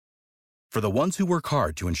For the ones who work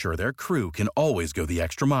hard to ensure their crew can always go the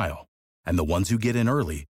extra mile, and the ones who get in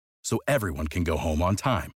early so everyone can go home on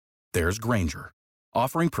time, there's Grainger,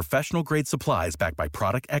 offering professional-grade supplies backed by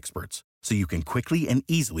product experts so you can quickly and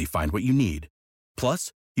easily find what you need.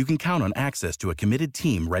 Plus, you can count on access to a committed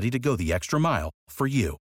team ready to go the extra mile for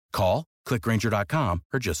you. Call, click Grainger.com,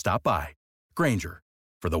 or just stop by. Grainger,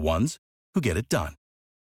 for the ones who get it done.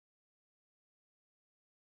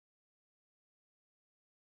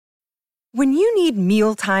 When you need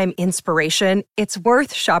mealtime inspiration, it's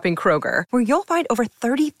worth shopping Kroger, where you'll find over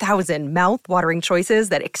 30,000 mouth-watering choices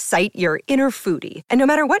that excite your inner foodie. And no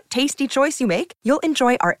matter what tasty choice you make, you'll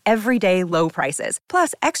enjoy our everyday low prices,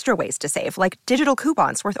 plus extra ways to save, like digital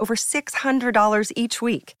coupons worth over $600 each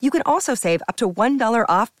week. You can also save up to $1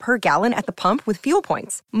 off per gallon at the pump with fuel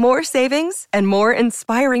points. More savings and more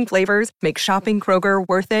inspiring flavors make shopping Kroger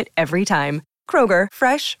worth it every time. Kroger,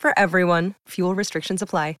 fresh for everyone. Fuel restrictions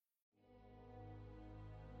apply.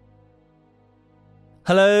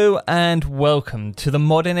 Hello and welcome to the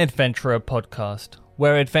Modern Adventurer podcast,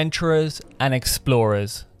 where adventurers and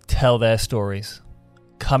explorers tell their stories.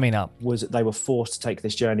 Coming up was that they were forced to take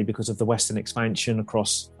this journey because of the Western expansion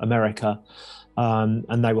across America,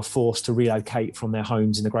 and they were forced to relocate from their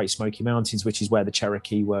homes in the Great Smoky Mountains, which is where the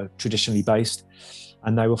Cherokee were traditionally based,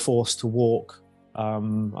 and they were forced to walk,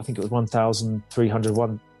 I think it was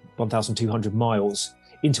 1,200 miles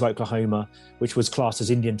into Oklahoma, which was classed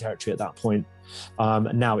as Indian territory at that point.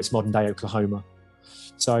 And now it's modern day Oklahoma.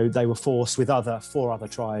 So they were forced with four other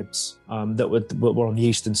tribes that were on the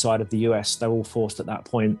eastern side of the US. They were all forced at that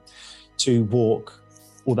point to walk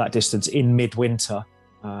all that distance in midwinter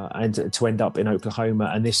and to end up in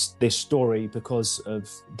Oklahoma. And this story, because of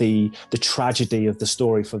the tragedy of the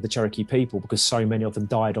story for the Cherokee people, because so many of them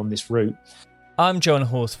died on this route. I'm John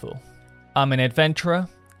Horsfall. I'm an adventurer,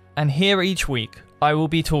 and here each week I will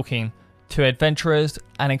be talking to adventurers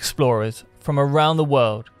and explorers from around the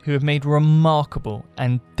world who have made remarkable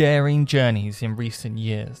and daring journeys in recent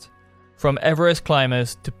years. From Everest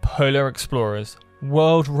climbers to polar explorers,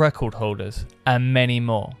 world record holders, and many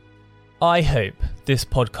more. I hope this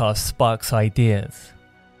podcast sparks ideas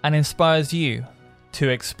and inspires you to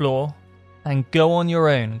explore and go on your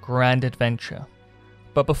own grand adventure.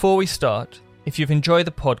 But before we start, if you've enjoyed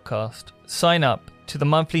the podcast, sign up to the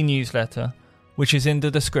monthly newsletter, which is in the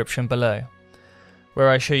description below, where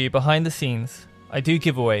I show you behind the scenes, I do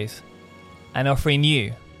giveaways, and offering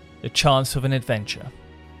you the chance of an adventure.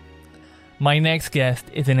 My next guest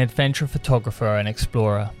is an adventure photographer and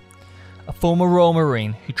explorer, a former Royal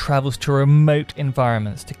Marine who travels to remote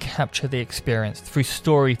environments to capture the experience through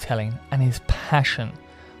storytelling, and his passion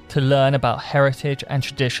to learn about heritage and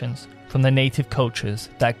traditions from the native cultures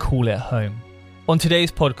that call it home. On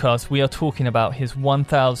today's podcast, we are talking about his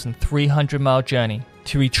 1,300-mile journey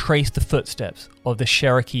to retrace the footsteps of the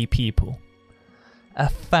Cherokee people. A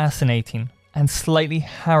fascinating and slightly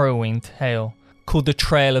harrowing tale called The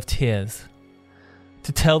Trail of Tears.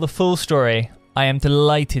 To tell the full story, I am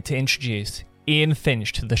delighted to introduce Ian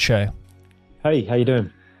Finch to the show. Hey, how you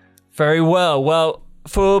doing? Very well. Well,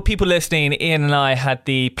 for people listening, Ian and I had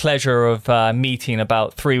the pleasure of meeting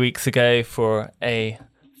about 3 weeks ago for a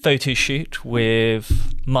photo shoot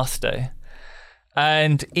with Musto.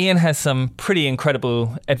 And Ian has some pretty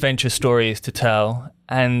incredible adventure stories to tell,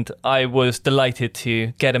 and I was delighted to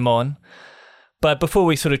get him on. But before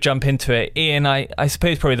we sort of jump into it, Ian, I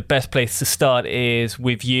suppose probably the best place to start is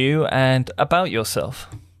with you and about yourself.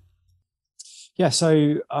 Yeah,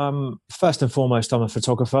 so first and foremost, I'm a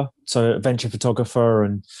photographer, so adventure photographer,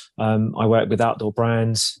 and I work with outdoor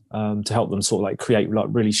brands to help them sort of like create like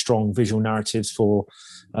really strong visual narratives for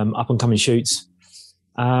up and coming shoots.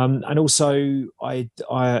 And also, I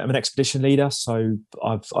am an expedition leader, so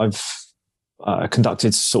I've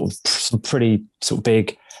conducted sort of some pretty sort of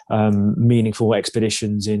big, meaningful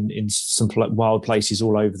expeditions in some wild places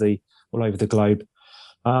all over the globe.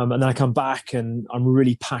 And then I come back, and I'm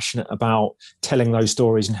really passionate about telling those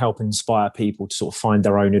stories and helping inspire people to sort of find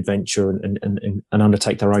their own adventure and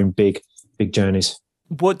undertake their own big journeys.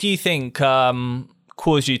 What do you think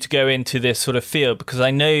caused you to go into this sort of field? Because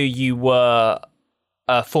I know you were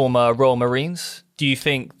a former Royal Marines. Do you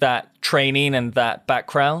think that training and that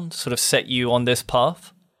background sort of set you on this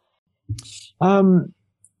path?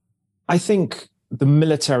 I think the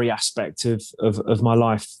military aspect of my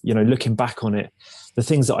life, you know, looking back on it, the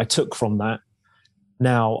things that I took from that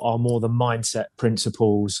now are more the mindset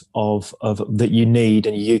principles of that you need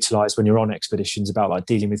and you utilize when you're on expeditions, about like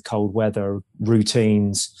dealing with cold weather,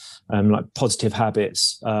 routines, like positive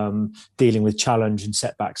habits, dealing with challenge and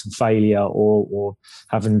setbacks and failure, or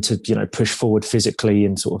having to, you know, push forward physically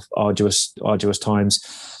in sort of arduous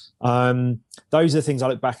times. Those are the things I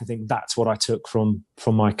look back and think that's what I took from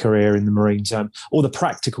my career in the Marines. All the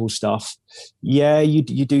practical stuff, you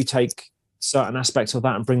do take certain aspects of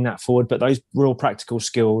that and bring that forward, but those real practical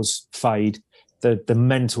skills fade. The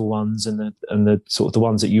mental ones and the sort of the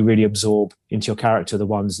ones that you really absorb into your character, the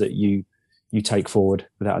ones that you take forward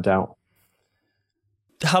without a doubt.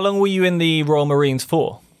 How long were you in the Royal Marines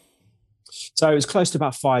for? So it was close to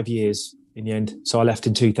about 5 years in the end. So I left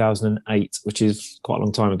in 2008, which is quite a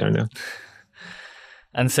long time ago now.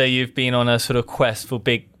 And so you've been on a sort of quest for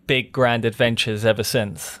big grand adventures ever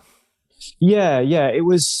since. Yeah. It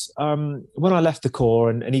was when I left the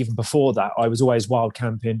Corps and even before that, I was always wild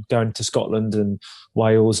camping, going to Scotland and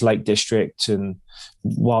Wales, Lake District, and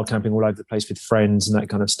wild camping all over the place with friends and that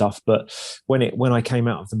kind of stuff. But when I came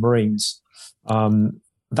out of the Marines,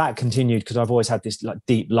 that continued because I've always had this like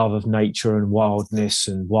deep love of nature and wildness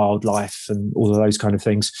and wildlife and all of those kind of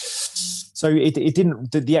things. So it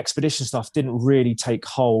didn't, the expedition stuff didn't really take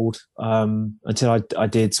hold until I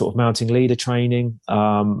did sort of mounting leader training.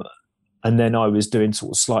 And then I was doing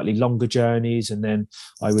sort of slightly longer journeys, and then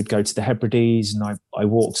I would go to the Hebrides, and I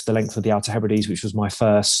walked the length of the Outer Hebrides, which was my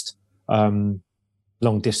first long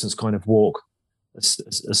distance kind of walk as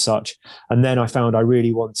such. And then I found I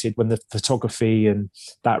really wanted, when the photography and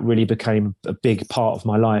that really became a big part of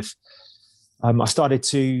my life, I started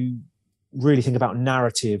to really think about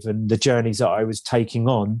narrative and the journeys that I was taking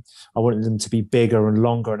on. I wanted them to be bigger and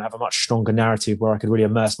longer and have a much stronger narrative where I could really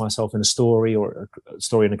immerse myself in a story, or a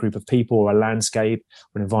story in a group of people, or a landscape,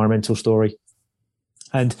 or an environmental story.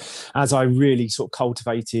 And as I really sort of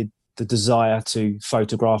cultivated the desire to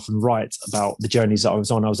photograph and write about the journeys that I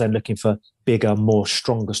was on, I was then looking for bigger, more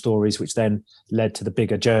stronger stories, which then led to the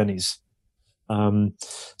bigger journeys.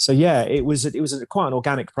 So yeah, it was quite an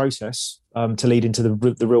organic process to lead into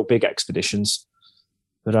the real big expeditions.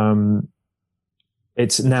 But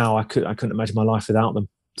it's now I couldn't imagine my life without them,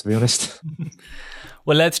 to be honest.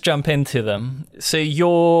 Well, let's jump into them. So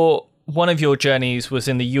one of your journeys was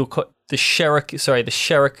in the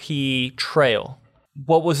Cherokee Trail.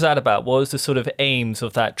 What was that about? What was the sort of aims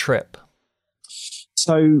of that trip?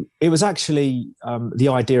 So it was actually the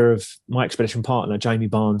idea of my expedition partner, Jamie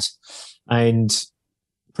Barnes. And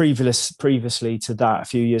previously to that, a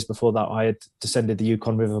few years before that, I had descended the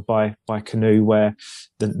Yukon River by canoe, where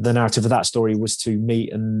the narrative of that story was to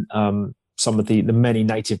meet and some of the many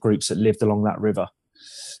native groups that lived along that river.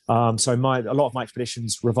 So a lot of my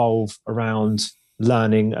expeditions revolve around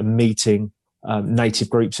learning and meeting native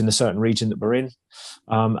groups in a certain region that we're in,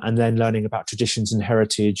 and then learning about traditions and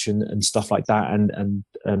heritage and stuff like that, and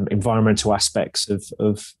environmental aspects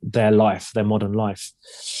of their life, their modern life.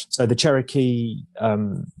 So the Cherokee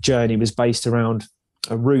journey was based around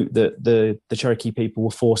a route that the Cherokee people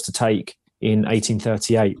were forced to take in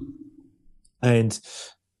 1838, and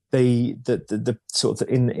the sort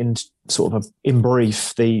of in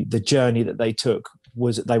brief, the journey that they took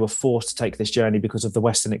was that they were forced to take this journey because of the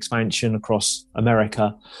Western expansion across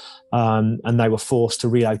America, and they were forced to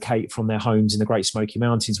relocate from their homes in the Great Smoky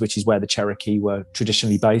Mountains, which is where the Cherokee were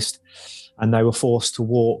traditionally based, and they were forced to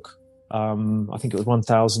walk I think it was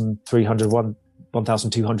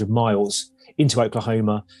 1,200 miles into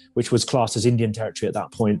Oklahoma, which was classed as Indian territory at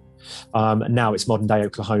that point, and now it's modern day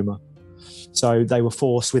Oklahoma. So they were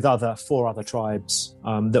forced with four other tribes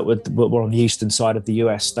that were on the eastern side of the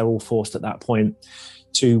US. They were all forced at that point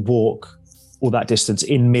to walk all that distance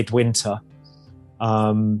in midwinter,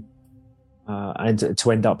 and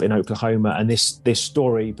to end up in Oklahoma. And this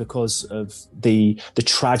story, because of the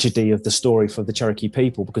tragedy of the story for the Cherokee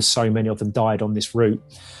people, because so many of them died on this route,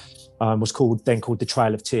 was called the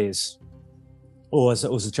Trail of Tears, or as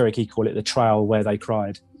the Cherokee call it, the trail where they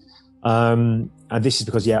cried. And this is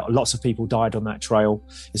because, lots of people died on that trail.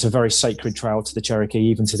 It's a very sacred trail to the Cherokee,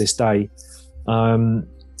 even to this day. And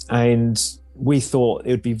we thought it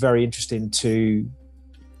would be very interesting to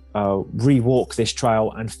rewalk this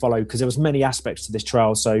trail and follow, because there was many aspects to this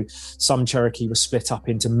trail. So some Cherokee was split up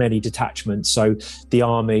into many detachments. So the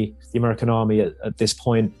American Army at this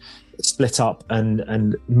point split up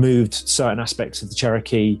and moved certain aspects of the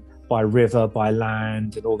Cherokee by river, by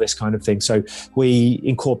land, and all this kind of thing. So we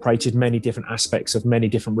incorporated many different aspects of many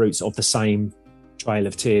different routes of the same Trail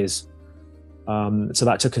of Tears. So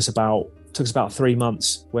that took us about 3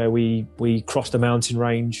 months, where we crossed a mountain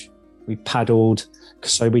range, we paddled,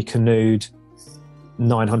 so we canoed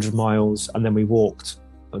 900 miles, and then we walked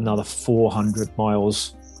another 400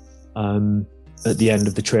 miles at the end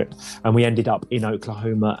of the trip. And we ended up in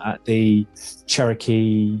Oklahoma at the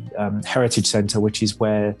Cherokee Heritage Center, which is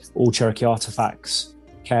where all Cherokee artifacts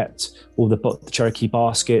kept, all the Cherokee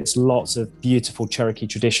baskets, lots of beautiful Cherokee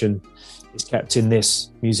tradition is kept in this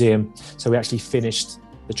museum. So we actually finished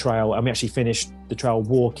the trail, and we actually finished the trail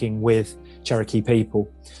walking with Cherokee people.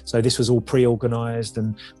 So this was all pre-organized,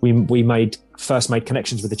 and we first made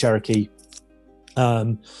connections with the Cherokee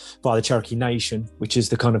by the Cherokee Nation, which is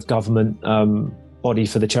the kind of government body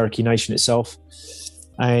for the Cherokee Nation itself.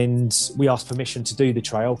 And we asked permission to do the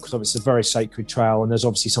trail because it's a very sacred trail, and there's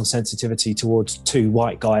obviously some sensitivity towards two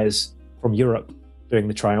white guys from Europe doing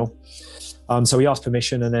the trail. So we asked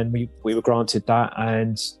permission, and then we were granted that,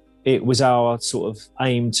 and it was our sort of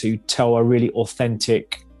aim to tell a really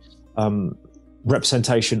authentic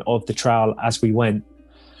representation of the trail as we went.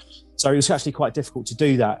 So it was actually quite difficult to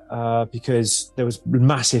do that because there was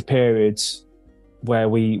massive periods where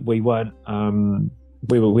we weren't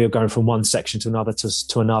we were going from one section to another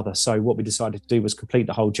to another. So what we decided to do was complete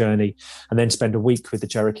the whole journey and then spend a week with the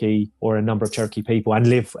Cherokee, or a number of Cherokee people, and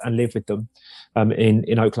live with them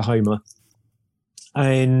in Oklahoma,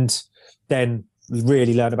 and then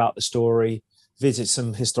really learn about the story, visit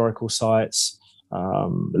some historical sites,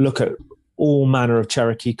 look at all manner of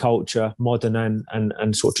Cherokee culture, modern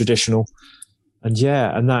and sort of traditional. And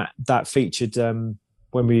that featured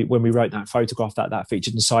when we wrote that photograph, that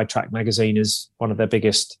featured in Sidetrack magazine as one of their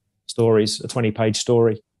biggest stories, a 20-page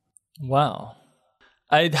story. Wow.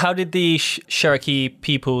 How did the Cherokee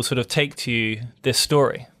people sort of take to this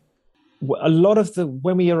story? A lot of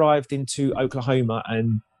when we arrived into Oklahoma,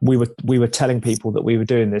 and we were telling people that we were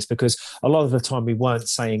doing this, because a lot of the time we weren't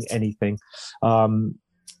saying anything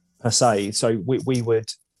per se. So we would,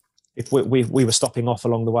 if we were stopping off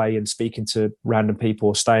along the way and speaking to random people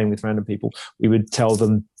or staying with random people, we would tell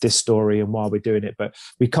them this story and why we're doing it. But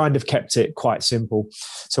we kind of kept it quite simple.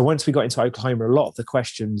 So once we got into Oklahoma, a lot of the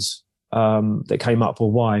questions that came up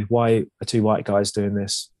were why are two white guys doing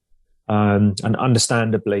this? And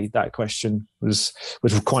understandably, that question was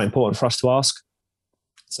quite important for us to ask.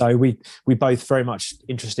 So we both very much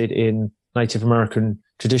interested in Native American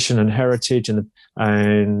tradition and heritage, and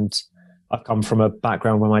I've come from a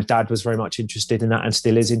background where my dad was very much interested in that and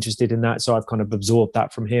still is interested in that. So I've kind of absorbed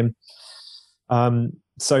that from him.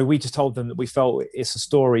 So we just told them that we felt it's a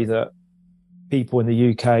story that people in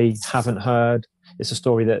the UK haven't heard. It's a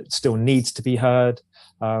story that still needs to be heard.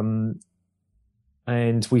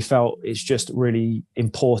 And we felt it's just really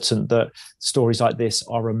important that stories like this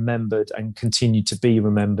are remembered and continue to be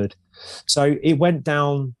remembered. So it went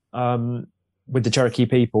down with the Cherokee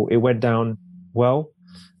people. It went down well.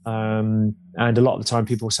 And a lot of the time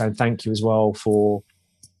people were saying thank you as well for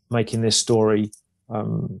making this story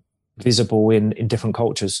visible in different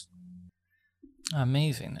cultures.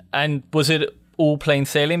 Amazing. And was it all plain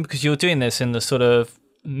sailing? Because you're doing this in the sort of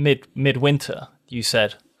midwinter, you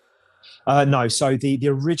said. No, so the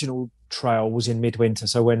original trail was in midwinter.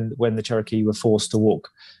 So when the Cherokee were forced to walk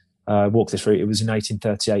this route, it was in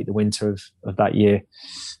 1838, the winter of that year.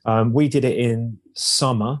 We did it in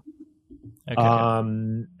summer.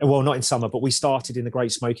 Okay. Well, not in summer, but we started in the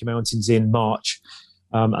Great Smoky Mountains in March.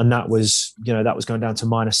 And that was going down to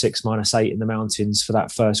 -6, -8 in the mountains for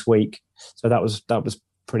that first week. So that was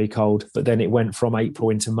pretty cold. But then it went from April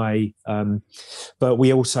into May. But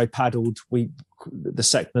we also paddled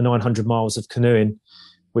the 900 miles of canoeing,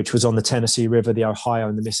 which was on the Tennessee River, the Ohio,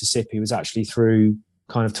 and the Mississippi, was actually through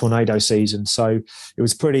kind of tornado season. So it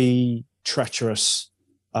was pretty treacherous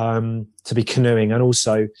to be canoeing. And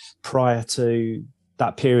also prior to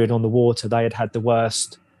that period on the water, they had the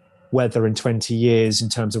worst weather in 20 years in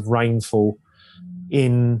terms of rainfall,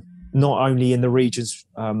 in not only in the regions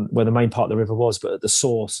where the main part of the river was, but at the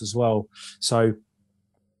source as well. So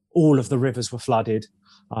all of the rivers were flooded,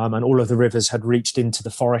 and all of the rivers had reached into the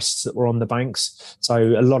forests that were on the banks.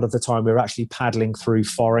 So a lot of the time we were actually paddling through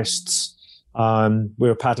forests. We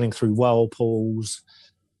were paddling through whirlpools,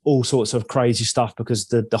 all sorts of crazy stuff, because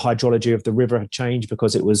the hydrology of the river had changed,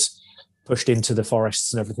 because it was pushed into the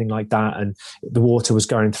forests and everything like that. And the water was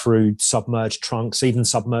going through submerged trunks, even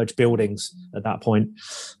submerged buildings at that point.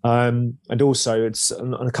 And also it's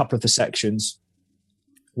on a couple of the sections,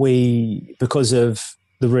 because of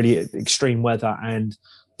the really extreme weather and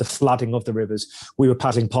the flooding of the rivers, we were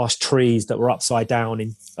paddling past trees that were upside down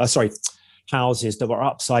houses that were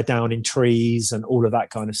upside down in trees and all of that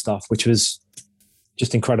kind of stuff, which was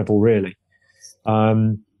just incredible, really.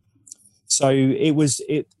 So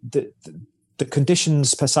the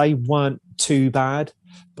conditions per se weren't too bad,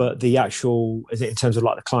 but the actual, in terms of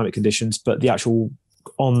like the climate conditions, but the actual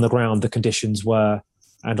on the ground, the conditions were,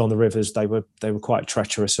 and on the rivers, they were quite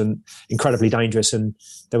treacherous and incredibly dangerous. And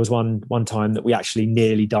there was one time that we actually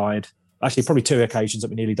nearly died. Actually, probably two occasions that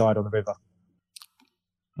we nearly died on the river.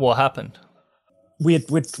 What happened? We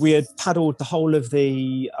had paddled the whole of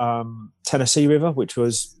the Tennessee River, which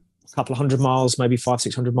was couple of 100 miles, maybe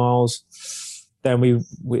 500-600 miles. Then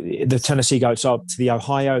the Tennessee goes up to the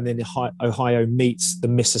Ohio, and then the Ohio meets the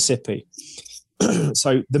Mississippi.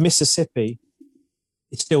 So the Mississippi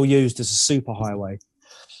is still used as a superhighway.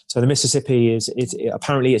 So the Mississippi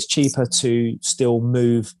apparently it's cheaper to still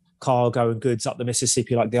move cargo and goods up the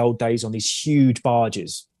Mississippi like the old days on these huge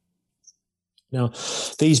barges. Now,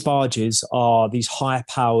 these barges are these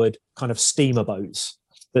high-powered kind of steamer boats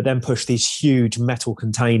that then push these huge metal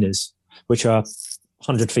containers, which are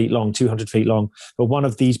 100 feet long, 200 feet long. But one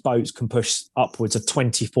of these boats can push upwards of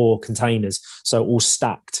 24 containers, so all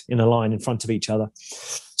stacked in a line in front of each other.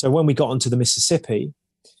 So when we got onto the Mississippi,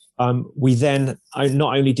 we then,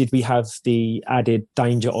 not only did we have the added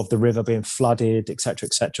danger of the river being flooded, et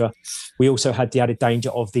cetera, we also had the added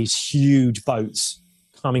danger of these huge boats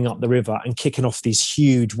coming up the river and kicking off these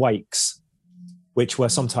huge wakes, which were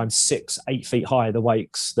sometimes 6-8 feet high, the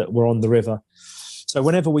wakes that were on the river. So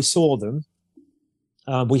whenever we saw them,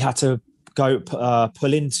 we had to go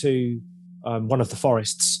pull into one of the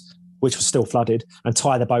forests, which was still flooded, and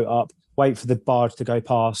tie the boat up, wait for the barge to go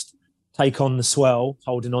past, take on the swell,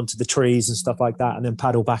 holding onto the trees and stuff like that, and then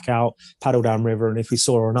paddle back out, paddle down river. And if we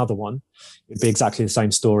saw another one, it'd be exactly the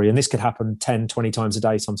same story. And this could happen 10, 20 times a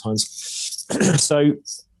day sometimes. So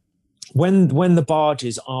when the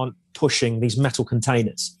barges aren't pushing these metal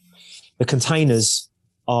containers, the containers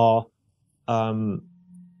are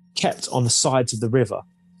kept on the sides of the river.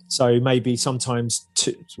 So maybe sometimes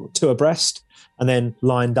two abreast, and then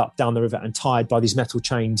lined up down the river and tied by these metal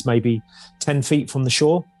chains, maybe 10 feet from the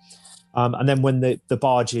shore. And then when the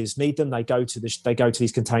barges need them, they go to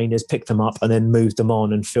these containers, pick them up, and then move them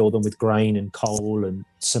on and fill them with grain and coal and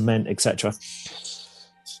cement, etc.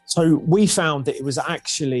 So we found that it was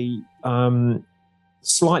actually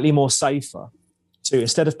slightly more safer to,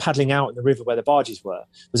 instead of paddling out in the river where the barges were,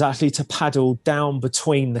 was actually to paddle down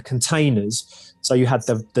between the containers. So you had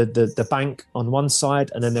the bank on one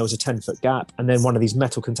side, and then there was a 10-foot gap, and then one of these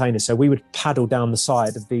metal containers. So we would paddle down the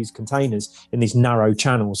side of these containers in these narrow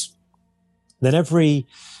channels. Then every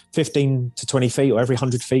 15 to 20 feet, or every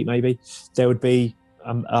 100 feet maybe, there would be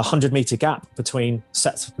a 100-meter gap between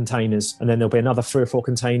sets of containers, and then there'll be another 3 or 4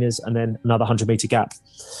 containers, and then another 100-meter gap.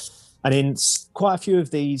 And in quite a few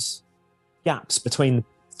of these gaps between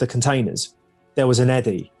the containers, there was an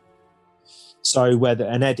eddy. So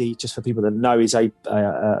an eddy, just for people that know, is an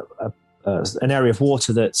area of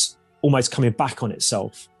water that's almost coming back on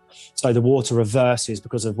itself. So the water reverses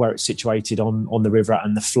because of where it's situated on the river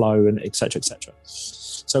and the flow, and et cetera, et cetera.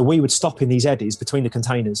 So we would stop in these eddies between the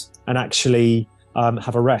containers and actually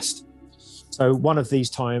have a rest. So one of these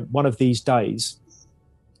days,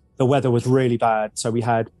 the weather was really bad. So we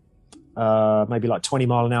had maybe like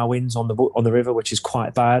 20-mile-an-hour winds on the river, which is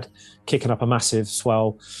quite bad, kicking up a massive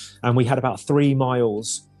swell. And we had about 3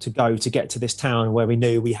 miles to go to get to this town where we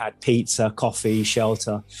knew we had pizza, coffee,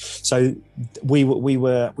 shelter. So we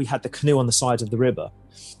had the canoe on the side of the river,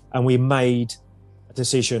 and we made a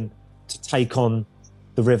decision to take on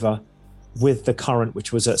the river with the current,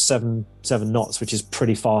 which was at 7 knots, which is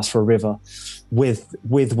pretty fast for a river, with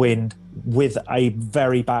wind, with a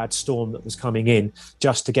very bad storm that was coming in,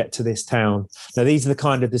 just to get to this town. Now, these are the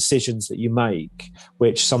kind of decisions that you make,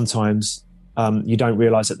 which sometimes you don't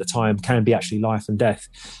realize at the time can be actually life and death.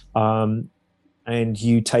 And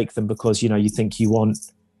you take them because, you think you want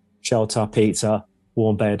shelter, pizza,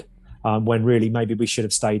 warm bed, when really maybe we should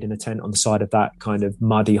have stayed in a tent on the side of that kind of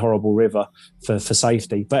muddy, horrible river for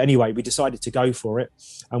safety. But anyway, we decided to go for it,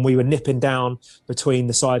 and we were nipping down between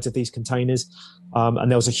the sides of these containers,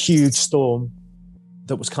 and there was a huge storm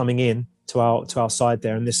that was coming in to our side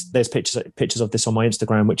there. And there's pictures of this on my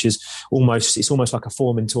Instagram, which is almost like a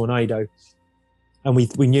forming tornado. And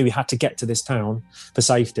we knew we had to get to this town for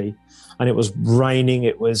safety, and it was raining.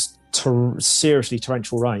 It was seriously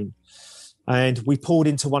torrential rain. And we pulled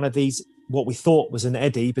into one of these, what we thought was an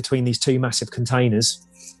eddy between these 2 massive containers.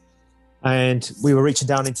 And we were reaching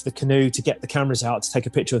down into the canoe to get the cameras out to take a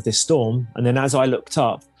picture of this storm. And then as I looked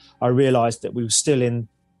up, I realized that we were still in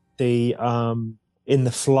the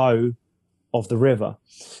flow of the river.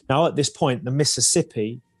 Now, at this point, the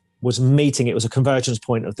Mississippi was meeting. It was a convergence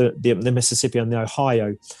point of the Mississippi and the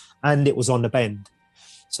Ohio, and it was on the bend.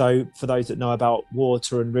 So for those that know about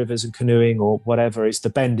water and rivers and canoeing or whatever, the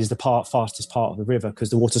bend is the fastest part of the river, because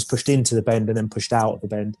the water's pushed into the bend and then pushed out of the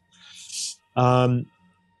bend.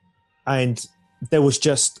 And there was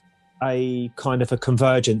just a kind of a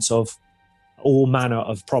convergence of all manner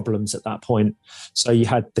of problems at that point. So you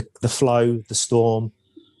had the flow, the storm,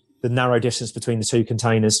 the narrow distance between the 2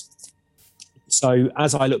 containers. So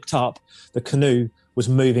as I looked up, the canoe was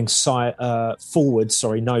moving forward,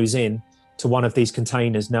 nose in, to one of these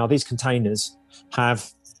containers. Now, these containers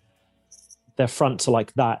have their fronts are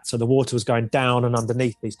like that. So the water was going down and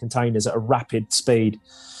underneath these containers at a rapid speed.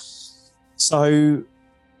 So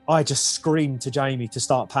I just screamed to Jamie to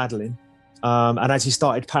start paddling. And as he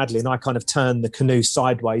started paddling, I kind of turned the canoe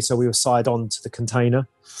sideways. So we were side on to the container.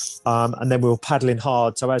 And then we were paddling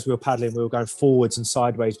hard. So as we were paddling, we were going forwards and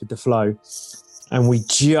sideways with the flow. And we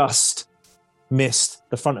just missed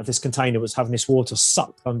the front of this container, was having this water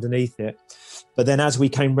sucked underneath it. But then as we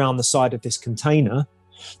came round the side of this container,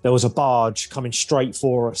 there was a barge coming straight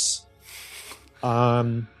for us.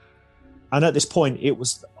 And at this point, it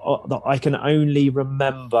was, I can only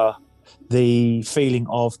remember the feeling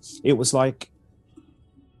of, it was like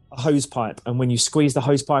a hose pipe. And when you squeeze the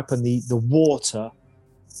hose pipe and the water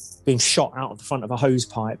being shot out of the front of a hose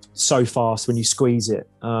pipe so fast when you squeeze it,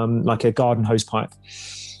 like a garden hose pipe.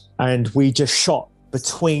 And we just shot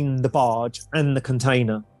between the barge and the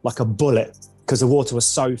container like a bullet, because the water was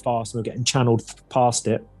so fast and we were getting channeled past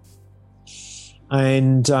it.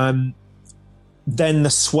 And then the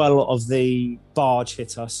swell of the barge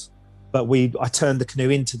hit us, but I turned the canoe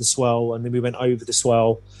into the swell, and then we went over the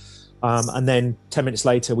swell. And then 10 minutes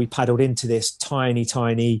later, we paddled into this tiny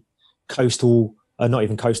coastal, not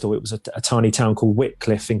even coastal, it was a tiny town called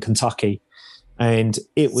Whitcliffe in Kentucky. And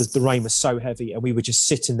the rain was so heavy, and we were just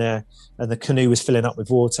sitting there, and the canoe was filling up with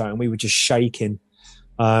water, and we were just shaking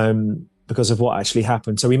because of what actually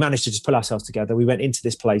happened. So we managed to just pull ourselves together. We went into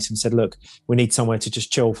this place and said, look, we need somewhere to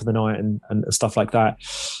just chill for the night and stuff like that.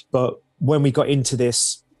 But when we got into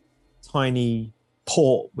this tiny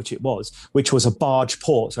port, which was a barge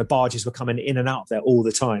port, so barges were coming in and out there all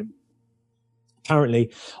the time.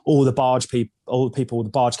 Apparently, all the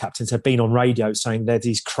barge captains had been on radio saying there's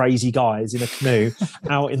these crazy guys in a canoe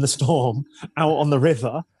out in the storm, out on the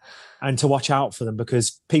river, and to watch out for them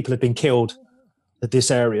because people had been killed at this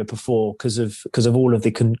area before because of all of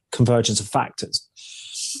the convergence of factors.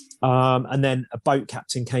 And then a boat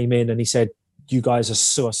captain came in and he said, "You guys are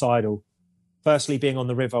suicidal. Firstly, being on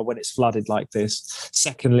the river when it's flooded like this.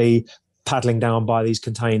 Secondly, paddling down by these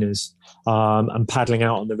containers and paddling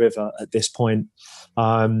out on the river at this point."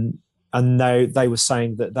 And they were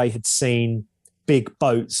saying that they had seen big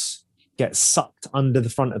boats get sucked under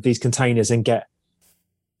the front of these containers and get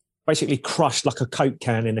basically crushed like a Coke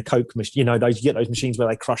can in a Coke machine. You get those machines where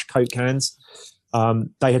they crush Coke cans.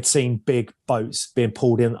 They had seen big boats being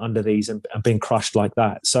pulled in under these and being crushed like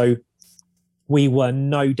that. So we were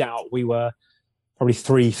probably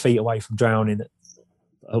 3 feet away from drowning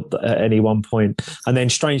at any one point. And then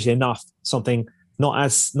strangely enough, something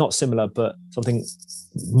not similar, but something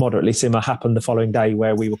moderately similar happened the following day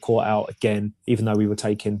where we were caught out again, even though we were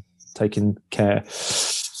taking care.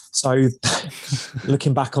 So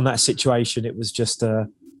looking back on that situation, it was just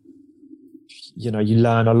you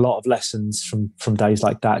learn a lot of lessons from days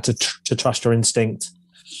like that, to trust your instinct,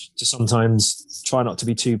 to sometimes try not to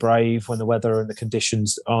be too brave when the weather and the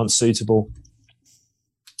conditions aren't suitable.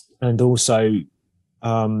 And also,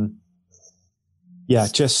 sometimes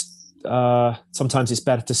it's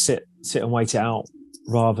better to sit and wait it out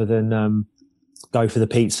rather than go for the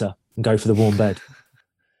pizza and go for the warm bed.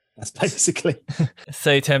 That's basically.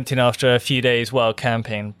 So tempting after a few days while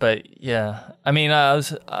camping, but yeah, I mean,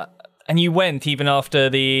 and you went even after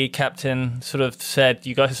the captain sort of said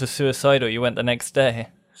you guys are suicidal. You went the next day.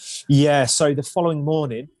 Yeah. So the following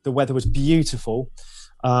morning, the weather was beautiful,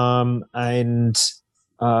 and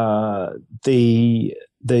the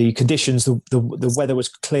conditions, the weather was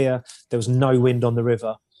clear. There was no wind on the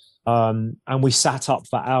river. And we sat up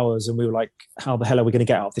for hours and we were like, how the hell are we going to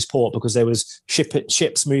get out of this port? Because there was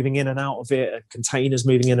ships moving in and out of it and containers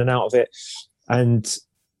moving in and out of it. And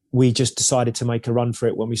we just decided to make a run for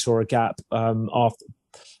it when we saw a gap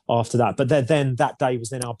after that. But then that day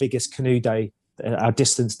was then our biggest canoe day, our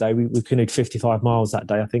distance day. We canoed 55 miles that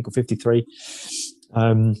day, I think, or 53.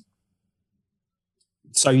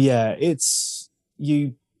 So yeah, it's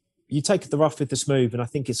you take the rough with the smooth, and I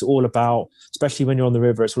think it's all about, especially when you're on the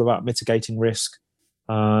river, it's all about mitigating risk,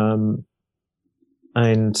 and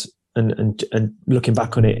looking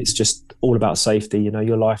back on it, it's just all about safety.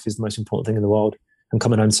 Your life is the most important thing in the world, and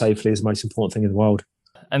coming home safely is the most important thing in the world.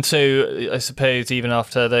 And so, I suppose even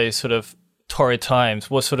after those sort of torrid times,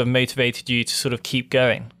 what sort of motivated you to sort of keep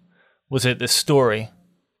going? Was it the story,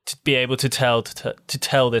 to be able to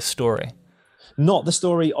tell this story? Not the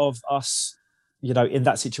story of us, in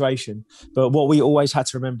that situation. But what we always had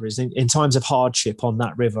to remember is in times of hardship on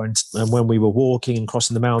that river and when we were walking and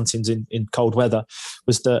crossing the mountains in cold weather,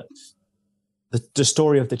 was that the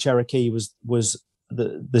story of the Cherokee was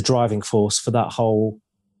the driving force for that whole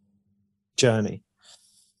journey.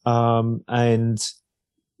 And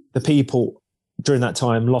the people during that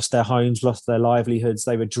time lost their homes, lost their livelihoods.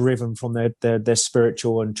 They were driven from their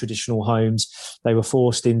spiritual and traditional homes. They were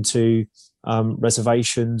forced into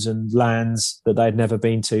reservations and lands that they'd never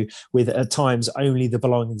been to, with at times only the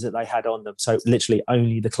belongings that they had on them. So literally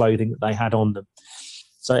only the clothing that they had on them.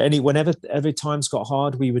 So whenever every times got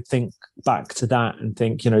hard, we would think back to that and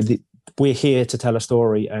think, we're here to tell a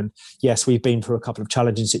story. And yes, we've been through a couple of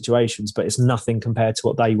challenging situations, but it's nothing compared to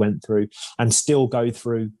what they went through and still go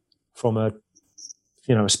through from a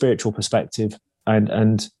spiritual perspective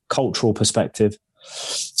and cultural perspective.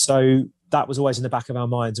 So that was always in the back of our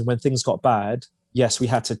minds. And when things got bad, yes, we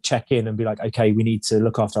had to check in and be like, okay, we need to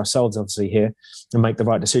look after ourselves, obviously, here and make the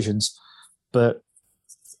right decisions. But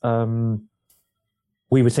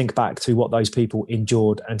we would think back to what those people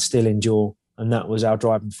endured and still endure. And that was our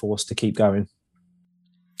driving force to keep going.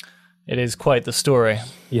 It is quite the story.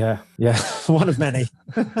 Yeah. One of many.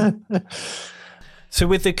 So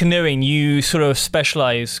with the canoeing, you sort of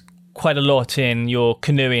specialize quite a lot in your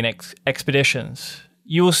canoeing expeditions.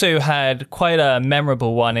 You also had quite a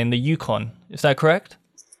memorable one in the Yukon. Is that correct?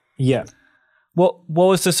 Yeah. What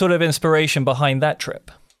was the sort of inspiration behind that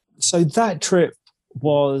trip? So that trip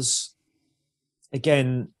was,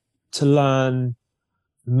 again, to learn,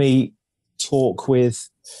 meet, talk with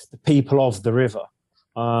the people of the river.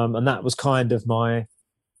 And that was kind of my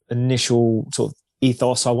initial sort of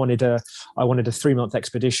ethos. I wanted a 3-month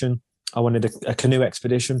expedition. I wanted a canoe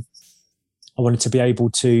expedition. I wanted to be able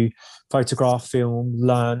to photograph, film,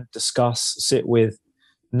 learn, discuss, sit with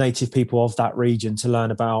native people of that region to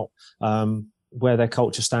learn about where their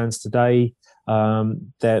culture stands today, whether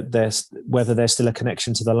there's still a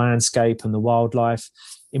connection to the landscape and the wildlife.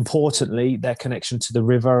 Importantly, their connection to the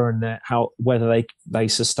river and whether they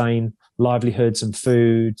sustain livelihoods and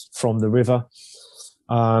food from the river.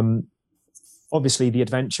 Obviously, the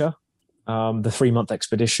adventure, the 3-month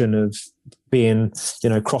expedition of being,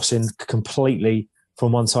 crossing completely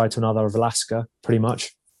from one side to another of Alaska, pretty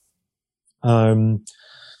much.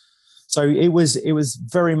 So it was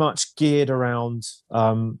very much geared around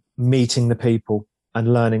meeting the people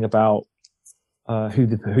and learning about who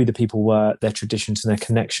the people were, their traditions, and their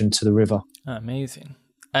connection to the river. Amazing.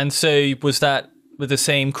 And so was that with the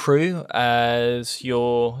same crew as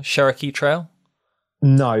your Cherokee Trail?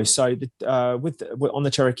 No. So on the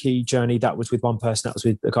Cherokee journey, that was with one person. That was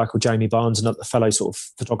with a guy called Jamie Barnes, another fellow sort of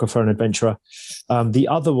photographer and adventurer. The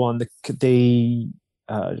other one, the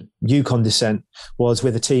Yukon descent, was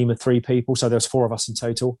with a team of 3 people. So there was 4 of us in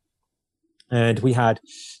total. And we had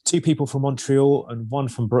 2 people from Montreal and 1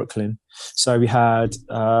 from Brooklyn. So we had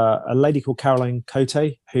a lady called Caroline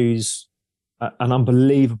Cote, who's an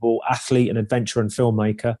unbelievable athlete and adventurer and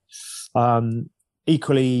filmmaker.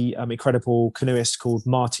 Equally incredible canoeist called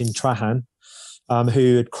Martin Trahan,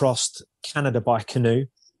 who had crossed Canada by canoe.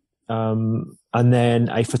 And then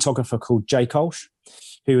a photographer called Jay Kolsch,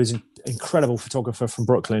 who is an incredible photographer from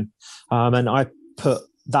Brooklyn. And I put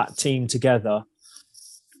that team together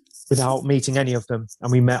without meeting any of them,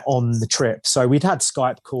 and we met on the trip. So we'd had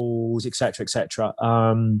Skype calls, etc., etc.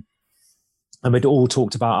 And we'd all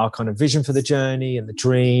talked about our kind of vision for the journey and the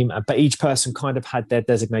dream, but each person kind of had their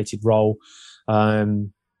designated role. So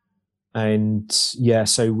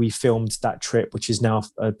we filmed that trip, which is now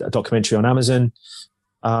a documentary on Amazon.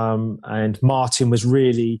 And Martin was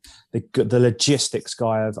really the logistics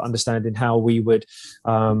guy of understanding how we would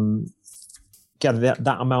gather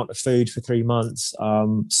that amount of food for 3 months,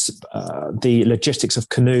 the logistics of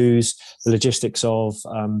canoes, the logistics of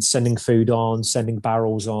sending food on, sending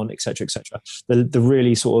barrels on, etc., etc. The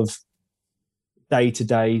really sort of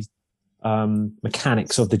day-to-day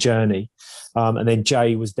mechanics of the journey. And then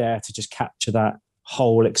Jay was there to just capture that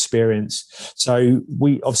whole experience. So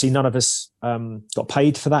we obviously, none of us got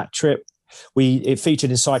paid for that trip. It featured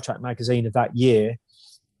in Sidetrack magazine of that year,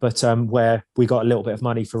 but where we got a little bit of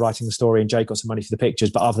money for writing the story and Jay got some money for the pictures.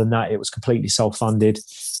 But other than that, it was completely self-funded.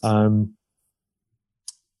 So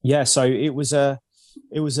it was a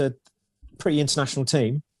pretty international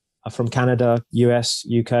team from Canada, US,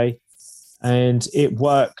 UK, and it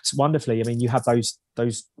worked wonderfully. I mean, you have those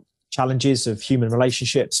challenges of human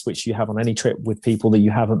relationships, which you have on any trip with people that you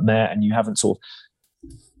haven't met and you haven't sort of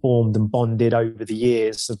formed and bonded over the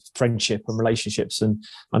years of friendship and relationships and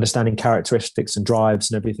understanding characteristics and drives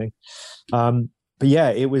and everything. But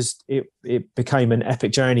yeah, it became an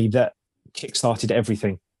epic journey that kickstarted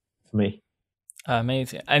everything for me.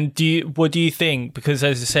 Amazing. And what do you think? Because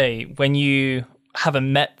as I say, when you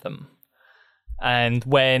haven't met them and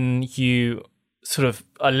when you sort of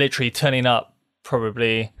are literally turning up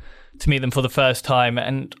probably to meet them for the first time,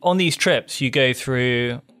 and on these trips you go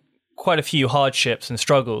through quite a few hardships and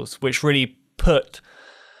struggles, which really put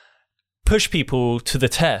push people to the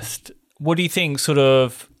test, what do you think sort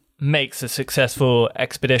of makes a successful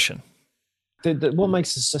expedition? What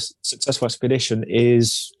makes a successful expedition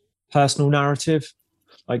is personal narrative.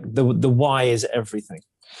 Like the why is everything.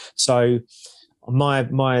 So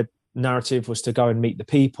my narrative was to go and meet the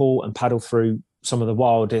people and paddle through some of the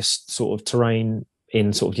wildest sort of terrain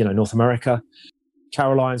in sort of, North America.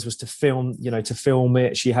 Caroline's was to film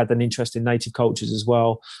it. She had an interest in native cultures as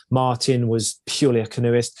well. Martin was purely a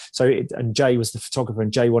canoeist. And Jay was the photographer,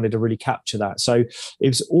 and Jay wanted to really capture that. So it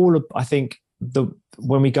was I think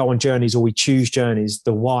when we go on journeys or we choose journeys,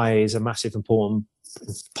 the why is a massive important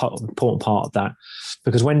part of that.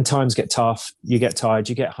 Because when times get tough, you get tired,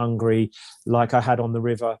 you get hungry. Like I had on the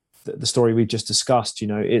river, the story we've just discussed,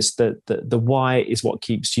 it's the why is what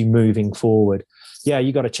keeps you moving forward. Yeah,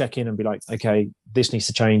 you got to check in and be like, okay, this needs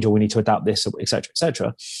to change, or we need to adapt this, et cetera, et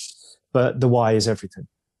cetera. But the why is everything.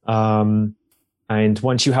 And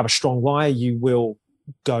once you have a strong why, you will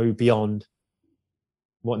go beyond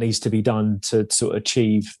what needs to be done to sort of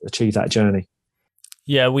achieve that journey.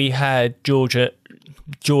 Yeah, we had George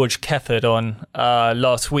Kefford on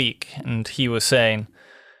last week, and he was saying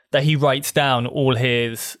that he writes down all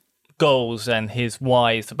his goals and his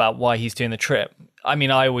whys about why he's doing the trip. I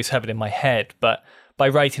mean, I always have it in my head, but by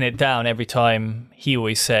writing it down every time, he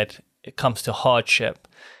always said it comes to hardship,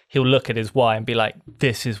 he'll look at his why and be like,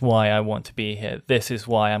 this is why I want to be here. This is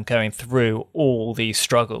why I'm going through all these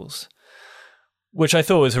struggles, which I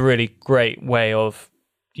thought was a really great way of,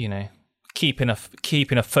 keeping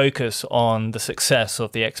a focus on the success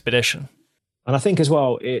of the expedition. And I think as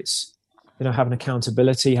well, it's, having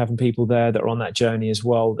accountability, having people there that are on that journey as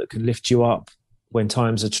well, that can lift you up when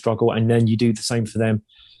times are struggle, and then you do the same for them.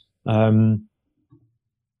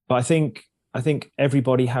 But I think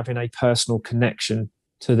everybody having a personal connection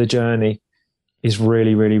to the journey is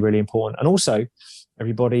really, really, really important. And also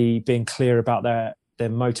everybody being clear about their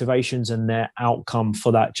motivations and their outcome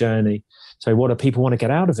for that journey. So what do people want to get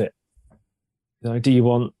out of it? Do you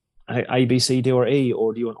want A, B, C, D, or E,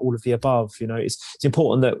 or do you want all of the above? It's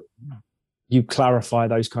important that you clarify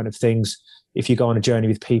those kind of things if you go on a journey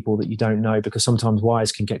with people that you don't know, because sometimes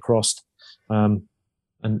wires can get crossed, and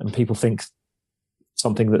people think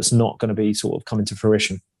something that's not going to be sort of coming to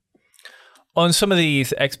fruition. On some of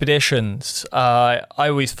these expeditions, I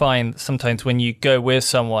always find sometimes when you go with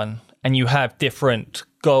someone and you have different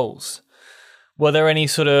goals, were there any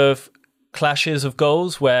sort of clashes of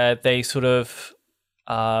goals where they sort of,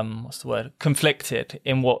 conflicted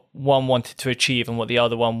in what one wanted to achieve and what the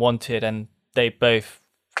other one wanted, and they both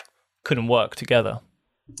couldn't work together?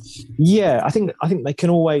 Yeah, I think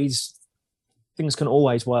things can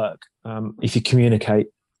always work if you communicate.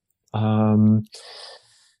 That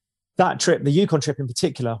trip, the Yukon trip in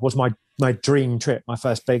particular, was my dream trip, my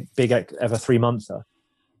first big ever 3-monther.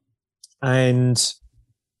 And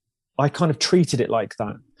I kind of treated it like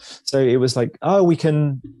that. So it was like, oh, we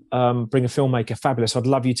can bring a filmmaker, fabulous. I'd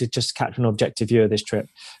love you to just capture an objective view of this trip.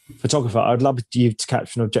 Photographer, I'd love you to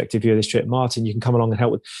capture an objective view of this trip. Martin, you can come along and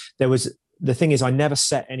help with. The thing is, I never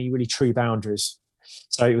set any really true boundaries.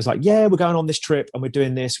 So it was like, yeah, we're going on this trip and we're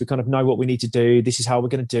doing this. We kind of know what we need to do. This is how we're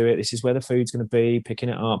going to do it. This is where the food's going to be, picking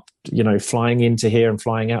it up, flying into here and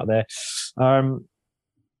flying out there.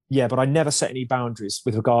 But I never set any boundaries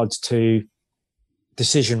with regards to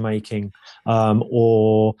decision making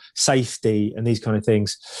or safety and these kind of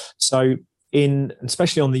things. So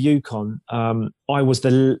especially on the Yukon, I was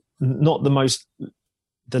the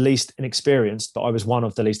least inexperienced, but I was one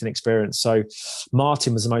of the least inexperienced. So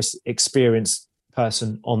Martin was the most experienced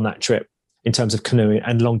person on that trip in terms of canoeing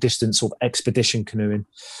and long distance sort of expedition canoeing.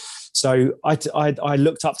 So I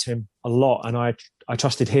looked up to him a lot, and I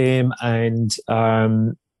trusted him, and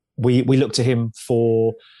we looked to him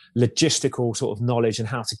for logistical sort of knowledge and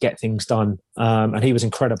how to get things done. And he was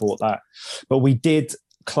incredible at that. But we did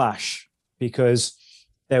clash because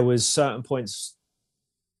there was certain points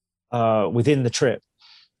within the trip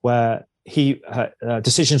where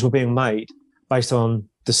decisions were being made based on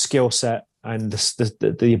the skill set and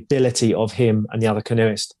the ability of him and the other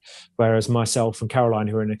canoeist, whereas myself and Caroline,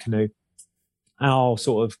 who were in a canoe, our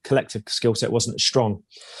sort of collective skill set wasn't as strong.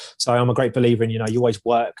 So I'm a great believer in, you always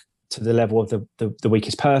work to the level of the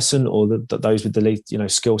weakest person, or those with the least,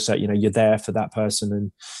 skill set. You're there for that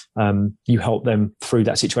person, and you help them through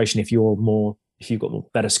that situation if you've got more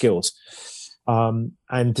better skills.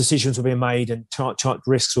 And decisions were being made, and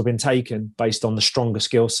risks were being taken based on the stronger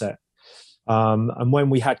skill set. And when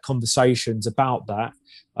we had conversations about that,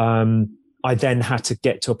 I then had to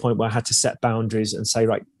get to a point where I had to set boundaries and say,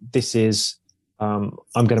 right, this is I'm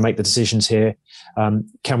going to make the decisions here.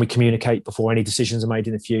 Can we communicate before any decisions are made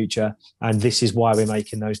in the future? And this is why we're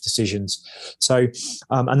making those decisions. So,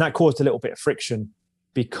 and that caused a little bit of friction,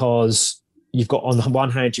 because you've got, on the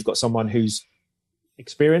one hand, you've got someone who's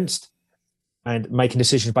experienced and making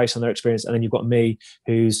decisions based on their experience. And then you've got me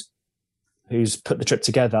who's put the trip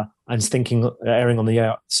together and is thinking, erring on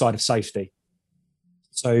the side of safety.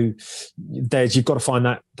 So you've got to find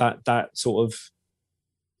that sort of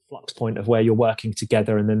flux point of where you're working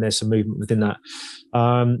together, and then there's some movement within that.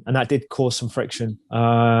 And that did cause some friction.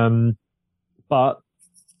 But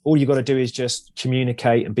all you got to do is just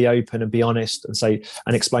communicate and be open and be honest and say,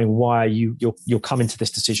 and explain why you're coming to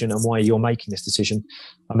this decision and why you're making this decision.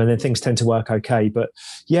 I mean, then things tend to work okay. But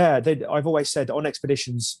yeah, I've always said on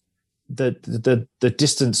expeditions, the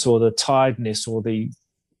distance or the tiredness or the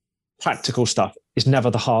practical stuff is never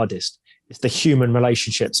the hardest. It's the human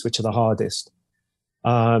relationships which are the hardest.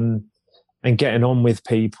 And getting on with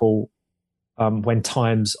people when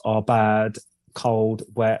times are bad, cold,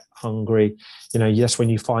 wet, hungry, that's when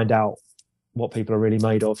you find out what people are really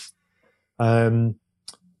made of, and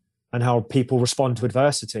how people respond to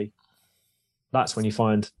adversity. That's when you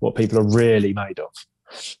find what people are really made of.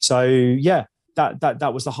 So yeah,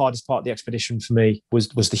 that was the hardest part of the expedition for me, was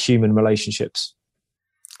the human relationships.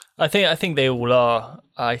 I think they all are.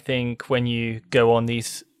 I think when you go on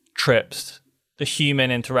these trips, the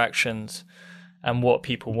human interactions and what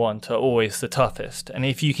people want are always the toughest. And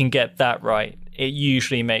if you can get that right, it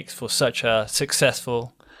usually makes for such a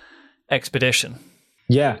successful expedition.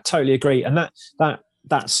 Yeah, totally agree. And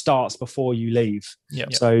that starts before you leave.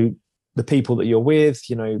 Yep. So the people that you're with,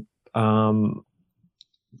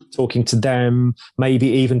 talking to them, maybe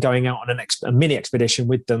even going out on a mini expedition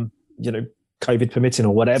with them, COVID permitting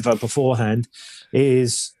or whatever beforehand,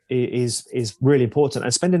 is really important.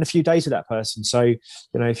 And spending a few days with that person. So,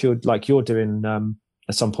 if you're doing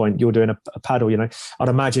at some point, you're doing a paddle, I'd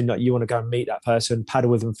imagine that you want to go and meet that person,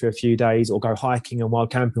 paddle with them for a few days, or go hiking and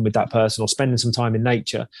wild camping with that person, or spending some time in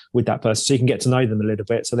nature with that person, so you can get to know them a little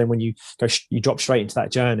bit. So then when you drop straight into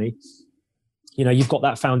that journey, you've got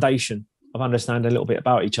that foundation of understanding a little bit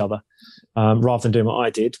about each other, rather than doing what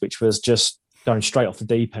I did, which was just going straight off the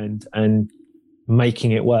deep end and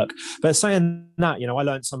making it work. But saying that, I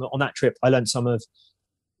learned on that trip, I learned some of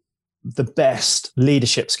the best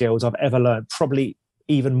leadership skills I've ever learned, probably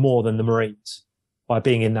even more than the Marines, by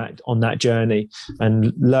being on that journey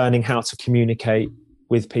and learning how to communicate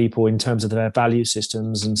with people in terms of their value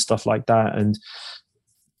systems and stuff like that, and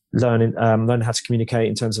learning how to communicate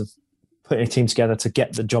in terms of putting a team together to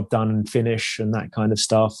get the job done and finish and that kind of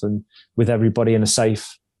stuff, and with everybody in a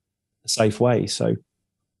safe way. So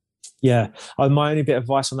yeah, my only bit of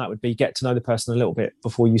advice on that would be get to know the person a little bit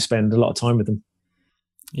before you spend a lot of time with them.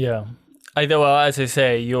 Yeah. As I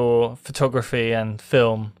say, your photography and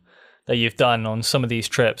film that you've done on some of these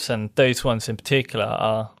trips, and those ones in particular,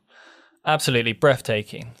 are absolutely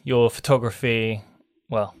breathtaking. Your photography,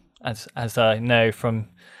 well, as I know from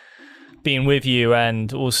being with you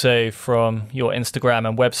and also from your Instagram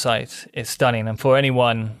and website, is stunning. And for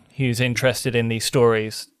anyone who's interested in these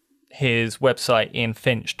stories, his website,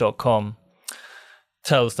 ianfinch.com,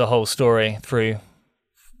 tells the whole story through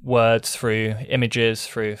words, through images,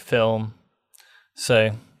 through film.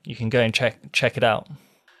 So you can go and check it out.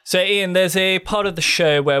 So Ian, there's a part of the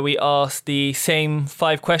show where we ask the same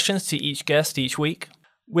 5 questions to each guest each week.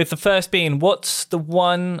 With the first being, what's the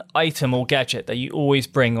one item or gadget that you always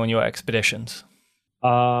bring on your expeditions?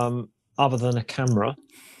 Other than a camera,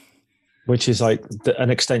 which is like an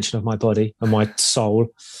extension of my body and my soul.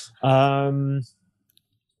 One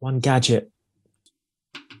gadget.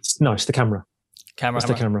 No, it's the camera. It's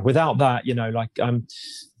the camera. Without that,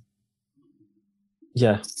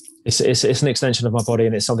 it's an extension of my body,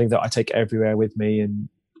 and it's something that I take everywhere with me, and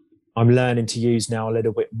I'm learning to use now a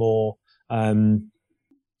little bit more,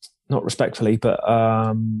 not respectfully, but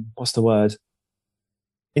what's the word?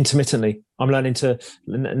 Intermittently. I'm learning to,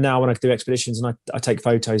 now when I do expeditions and I take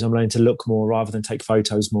photos, I'm learning to look more rather than take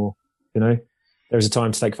photos more. There's a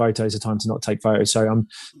time to take photos, a time to not take photos. So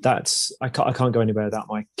I can't go anywhere without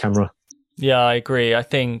my camera. Yeah, I agree. I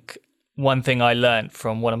think one thing I learned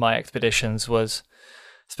from one of my expeditions was,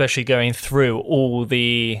 especially going through all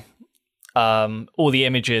the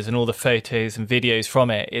images and all the photos and videos from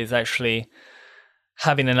it, is actually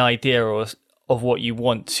having an idea of what you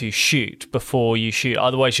want to shoot before you shoot.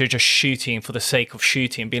 Otherwise, you're just shooting for the sake of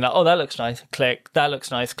shooting, being like, oh, that looks nice, click. That looks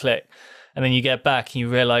nice, click. And then you get back and you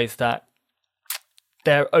realize that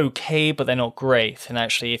they're okay, but they're not great. And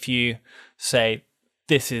actually, if you say,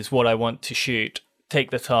 this is what I want to shoot,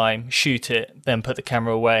 take the time, shoot it, then put the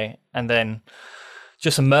camera away, and then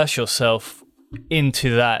just immerse yourself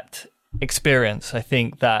into that experience, I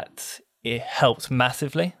think that it helped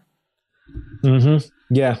massively. Mm-hmm.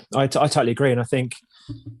 Yeah, I totally agree. And I think,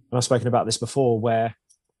 and I've spoken about this before, where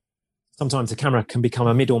sometimes the camera can become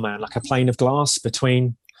a middleman, like a pane of glass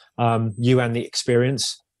between you and the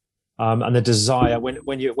experience, and the desire.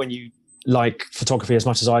 When you like photography as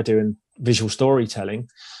much as I do and visual storytelling,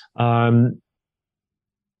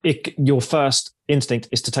 your first instinct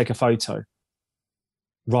is to take a photo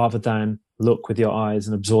rather than look with your eyes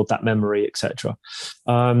and absorb that memory, etc.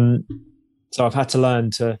 So I've had to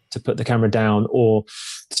learn to put the camera down, or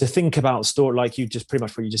to think about story, like you just pretty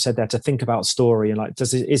much what you just said there, to think about story and like,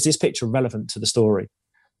 is this picture relevant to the story?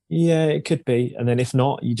 Yeah, it could be. And then if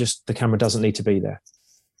not, the camera doesn't need to be there,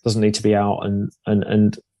 doesn't need to be out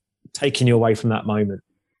and taking you away from that moment.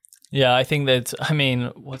 Yeah, I think that,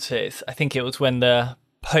 I think it was when the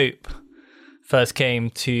Pope first came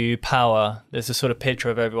to power, there's a sort of picture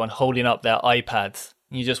of everyone holding up their iPads.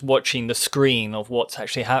 You're just watching the screen of what's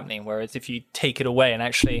actually happening. Whereas if you take it away and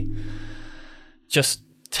actually just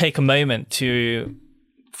take a moment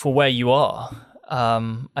for where you are,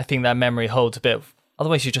 I think that memory holds a bit.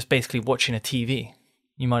 Otherwise, you're just basically watching a TV.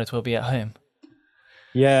 You might as well be at home.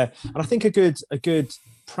 Yeah, and I think a good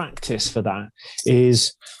practice for that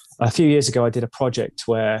is, a few years ago I did a project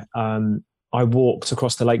where I walked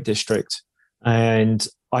across the Lake District, and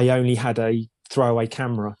I only had a throwaway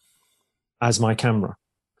camera as my camera.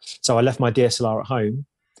 So I left my DSLR at home,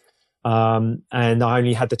 and I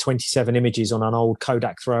only had the 27 images on an old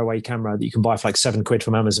Kodak throwaway camera that you can buy for like £7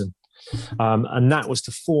 from Amazon. And that was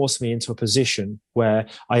to force me into a position where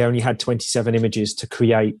I only had 27 images to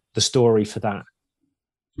create the story for that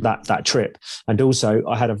trip. And also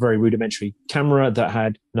I had a very rudimentary camera that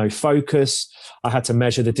had no focus. I had to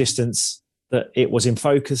measure the distance that it was in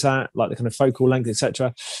focus at, like the kind of focal length,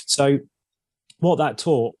 etc. So what that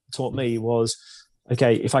taught me was,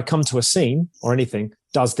 okay, if I come to a scene or anything,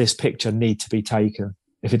 does this picture need to be taken?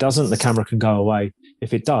 If it doesn't, the camera can go away.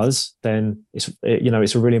 If it does, then it's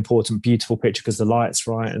a really important, beautiful picture because the light's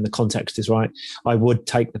right and the context is right. I would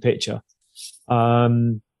take the picture.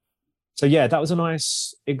 So yeah, that was a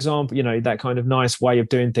nice example, that kind of nice way of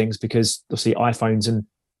doing things, because obviously iPhones and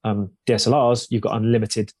DSLRs, you've got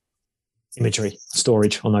unlimited imagery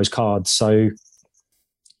storage on those cards. So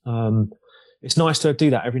it's nice to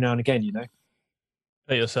do that every now and again,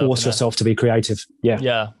 force yourself to be creative.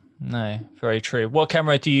 Yeah, no, very true. What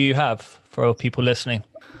camera do you have for people listening?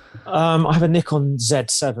 I have a Nikon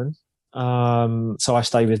Z7. So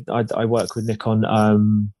I work with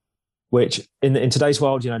Nikon, which in today's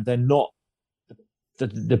world, they're not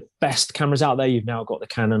the best cameras out there. You've now got the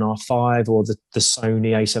Canon R5 or the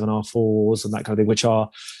Sony A7R4s and that kind of thing, which are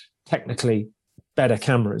technically better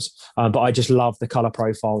cameras. But I just love the color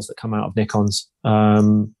profiles that come out of Nikons. I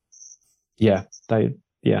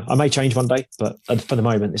may change one day, but for the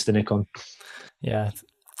moment, it's the Nikon. Yeah.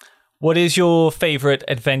 What is your favorite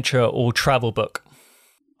adventure or travel book?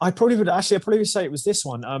 I probably would say it was this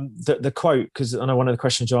one. The quote, because I know one of the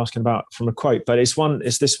questions you're asking about from a quote, but it's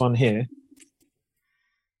this one here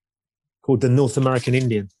called The North American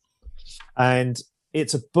Indian. And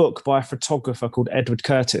it's a book by a photographer called Edward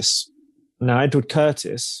Curtis. Now, Edward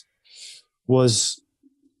Curtis was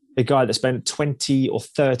a guy that spent 20 or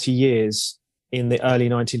 30 years in the early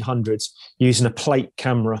 1900s using a plate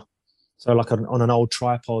camera. So like on an old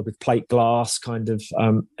tripod with plate glass kind of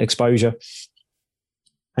exposure.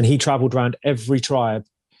 And he traveled around every tribe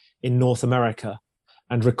in North America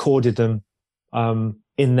and recorded them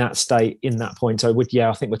in that state, in that point. So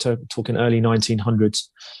I think we're talking early 1900s.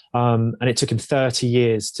 And it took him 30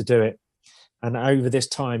 years to do it. And over this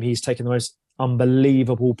time, he's taken the most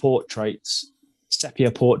unbelievable portraits,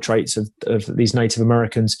 sepia portraits of these Native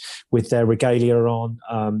Americans with their regalia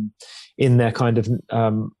on, in their kind of...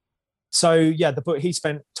 the book, he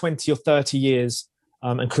spent 20 or 30 years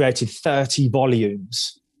and created 30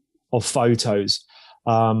 volumes of photos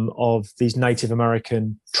of these Native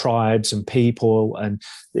American tribes and people and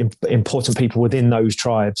important people within those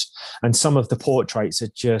tribes. And some of the portraits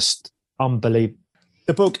are just unbelievable.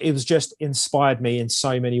 The book, it was just inspired me in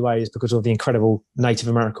so many ways because of the incredible Native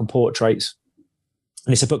American portraits.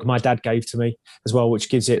 And it's a book my dad gave to me as well, which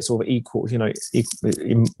gives it sort of equal,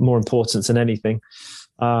 more importance than anything.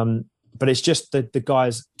 But it's just the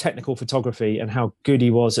guy's technical photography and how good he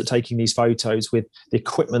was at taking these photos with the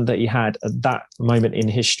equipment that he had at that moment in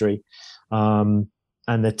history, and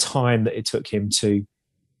the time that it took him to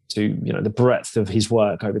the breadth of his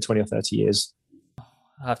work over 20 or 30 years.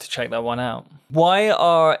 I have to check that one out. Why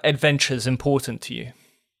are adventures important to you?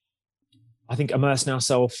 I think immersing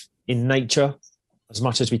ourselves in nature, as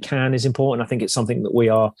much as we can is important. I think it's something that we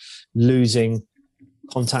are losing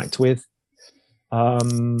contact with.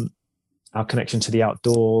 Our connection to the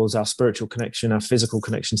outdoors, our spiritual connection, our physical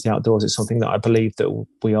connection to the outdoors is something that I believe that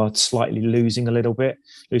we are slightly losing a little bit,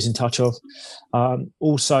 losing touch of.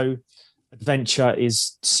 Also, adventure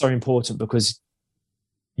is so important because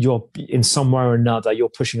you're in some way or another, you're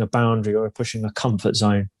pushing a boundary or pushing a comfort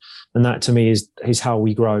zone. And that to me is how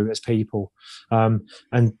we grow as people. And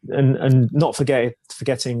not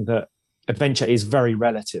forgetting that adventure is very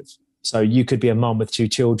relative. So you could be a mum with 2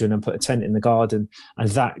 children and put a tent in the garden, and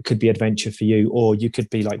that could be adventure for you. Or you could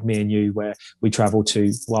be like me and you, where we travel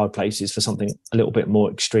to wild places for something a little bit more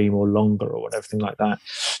extreme or longer or everything like that.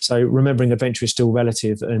 So remembering adventure is still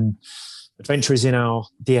relative, and adventure is in our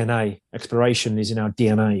DNA. Exploration is in our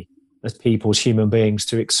DNA as people, as human beings,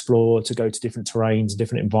 to explore, to go to different terrains,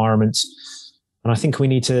 different environments. And I think we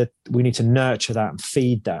need to nurture that and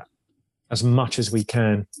feed that as much as we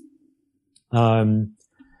can.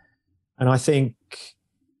 And I think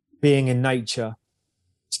being in nature,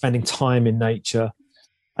 spending time in nature,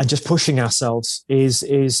 and just pushing ourselves is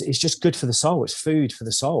just good for the soul. It's food for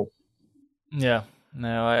the soul. Yeah,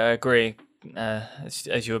 no, I agree.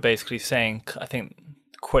 As you were basically saying, I think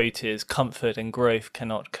the quote is, comfort and growth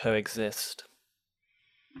cannot coexist.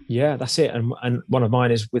 Yeah, that's it. And one of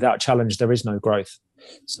mine is, without challenge, there is no growth.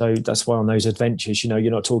 So that's why on those adventures, you're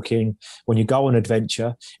not talking, when you go on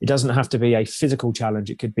adventure, it doesn't have to be a physical challenge.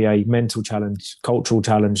 It could be a mental challenge, cultural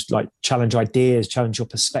challenge, like challenge ideas, challenge your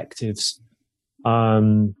perspectives,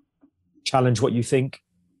 challenge what you think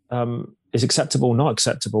is acceptable, not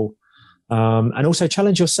acceptable. And also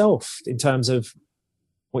challenge yourself in terms of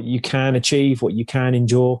what you can achieve, what you can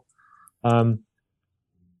endure. I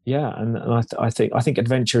think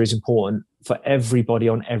adventure is important for everybody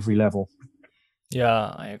on every level.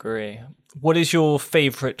 Yeah, I agree. What is your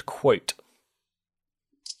favorite quote?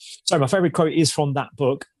 So my favorite quote is from that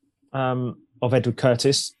book of Edward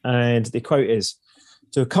Curtis, and the quote is,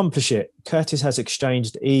 "To accomplish it, Curtis has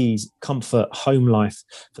exchanged ease, comfort, home life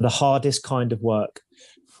for the hardest kind of work,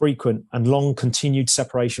 frequent and long continued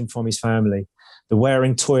separation from his family, the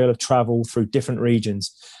wearing toil of travel through different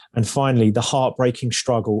regions, and finally the heartbreaking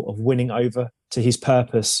struggle of winning over to his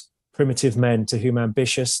purpose primitive men to whom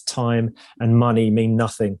ambitious, time and money mean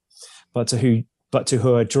nothing, but to who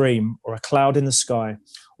a dream or a cloud in the sky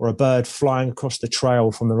or a bird flying across the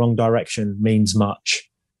trail from the wrong direction means much."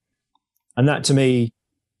 And that to me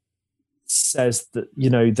says that,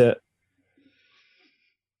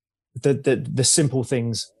 that the simple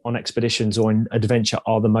things on expeditions or in adventure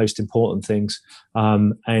are the most important things.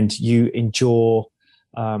 And you endure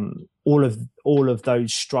all of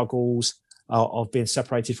those struggles of being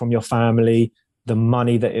separated from your family, the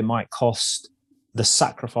money that it might cost, the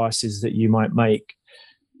sacrifices that you might make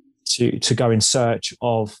to go in search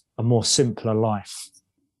of a more simpler life.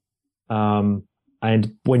 And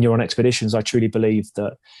when you're on expeditions, I truly believe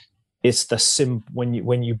that it's when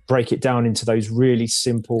you break it down into those really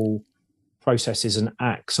simple processes and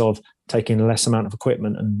acts of taking a less amount of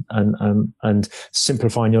equipment and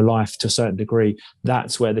simplifying your life to a certain degree,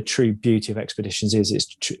 that's where the true beauty of expeditions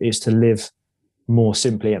is to live more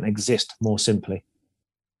simply and exist more simply.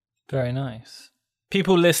 Very nice.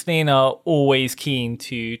 People listening are always keen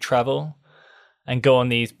to travel and go on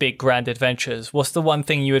these big grand adventures. What's the one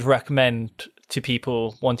thing you would recommend to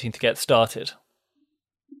people wanting to get started?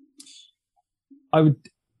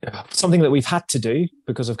 Something that we've had to do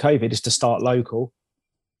because of COVID is to start local,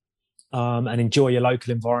 and enjoy your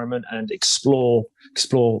local environment and explore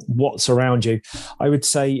what's around you. I would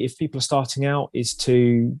say if people are starting out is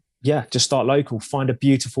to, just start local, find a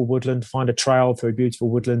beautiful woodland, find a trail through a beautiful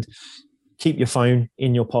woodland, keep your phone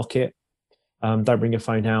in your pocket, don't bring your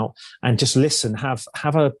phone out, and just listen, have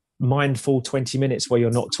a mindful 20 minutes where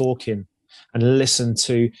you're not talking, and listen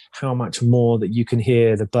to how much more that you can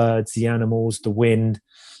hear, the birds, the animals, the wind,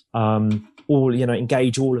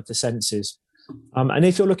 engage all of the senses. And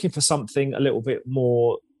if you're looking for something a little bit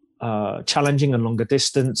more challenging and longer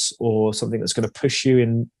distance, or something that's going to push you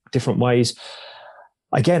in different ways,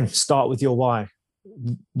 again, start with your why.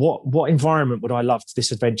 What environment would I love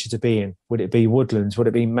this adventure to be in? Would it be woodlands? Would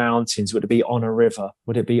it be mountains? Would it be on a river?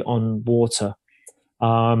 Would it be on water?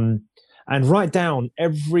 And write down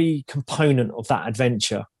every component of that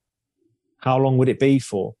adventure. How long would it be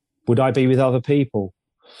for? Would I be with other people?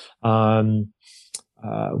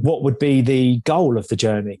 What would be the goal of the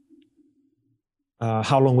journey?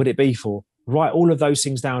 How long would it be for? Write all of those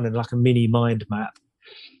things down in like a mini mind map,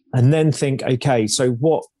 and then think, okay, so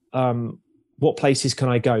what places can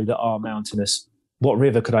I go that are mountainous? What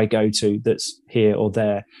river could I go to that's here or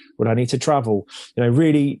there? Would I need to travel?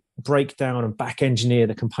 Really break down and back engineer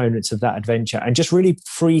the components of that adventure and just really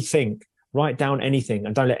free think. Write down anything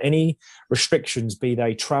and don't let any restrictions, be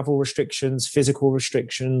they travel restrictions, physical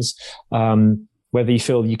restrictions, whether you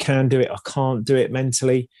feel you can do it or can't do it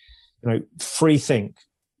mentally, free think.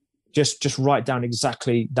 Just write down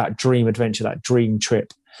exactly that dream adventure, that dream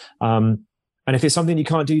trip. And if it's something you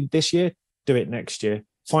can't do this year, do it next year.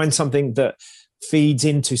 Find something that feeds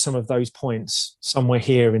into some of those points somewhere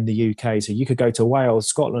here in the UK. So you could go to Wales,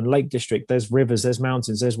 Scotland, Lake District. There's rivers, there's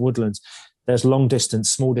mountains, there's woodlands, there's long distance,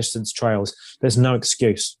 small distance trails. There's no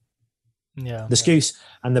excuse. Yeah. The excuse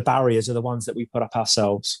and the barriers are the ones that we put up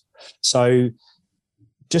ourselves. So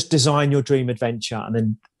just design your dream adventure and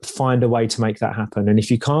then find a way to make that happen. And if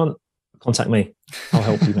you can't, contact me. I'll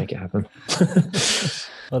help you make it happen.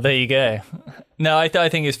 Well, there you go. No, I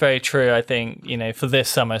think it's very true. I think, for this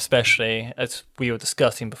summer especially, as we were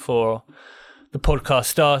discussing before the podcast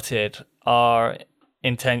started, my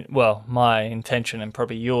intention and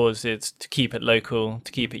probably yours is to keep it local,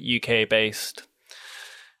 to keep it UK based.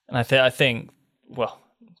 And I think, well,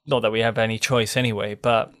 not that we have any choice anyway,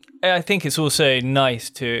 but I think it's also nice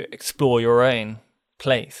to explore your own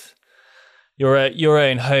place, your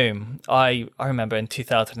own home. I remember in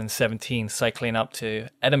 2017 cycling up to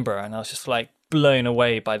Edinburgh, and I was just like blown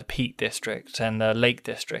away by the Peak District and the Lake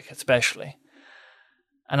District especially.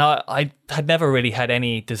 And I had never really had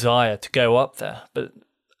any desire to go up there, but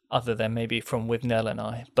other than maybe from with Nell and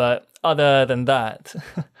I. But other than that,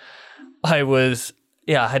 I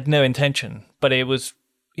had no intention. But it was,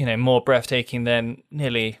 more breathtaking than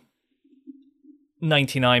nearly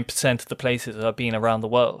 99% of the places I've been around the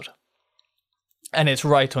world. And it's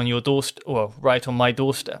right on your doorstep, or right on my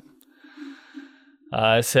doorstep.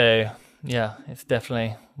 So, yeah, it's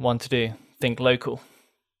definitely one to do. Think local.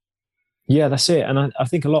 Yeah, that's it. And I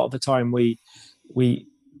think a lot of the time we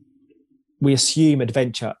assume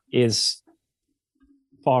adventure is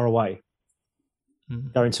far away.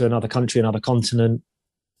 Going to another country, another continent,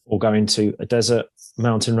 or going to a desert,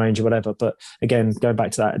 mountain range or whatever. But again, going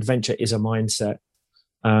back to that, adventure is a mindset.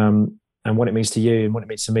 And what it means to you and what it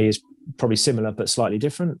means to me is probably similar, but slightly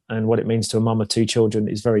different. And what it means to a mum of two children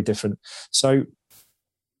is very different. So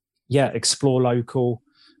yeah, explore local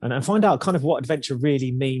and find out kind of what adventure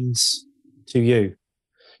really means to you.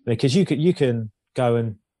 Because you can go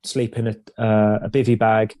and sleep in a bivvy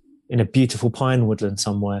bag in a beautiful pine woodland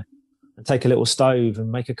somewhere and take a little stove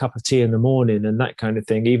and make a cup of tea in the morning and that kind of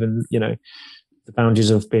thing, even, the boundaries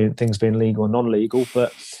of things being legal and non-legal,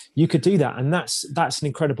 but you could do that. And that's an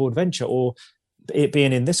incredible adventure. Or it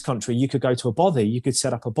being in this country, you could go to a bothy, you could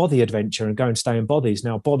set up a bothy adventure and go and stay in bothies.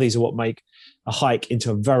 Now, bothies are what make a hike into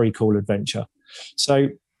a very cool adventure. So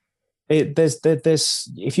there's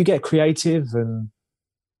if you get creative and,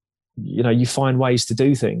 you find ways to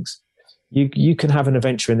do things, you can have an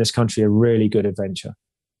adventure in this country, a really good adventure.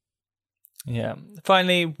 Yeah.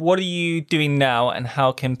 Finally, what are you doing now and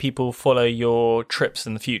how can people follow your trips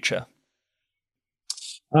in the future?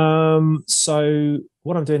 So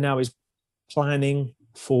what I'm doing now is planning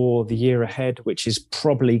for the year ahead, which is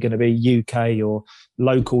probably going to be UK or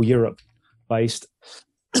local Europe based.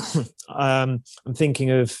 I'm thinking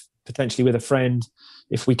of potentially with a friend,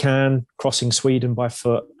 if we can, crossing Sweden by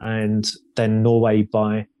foot and then Norway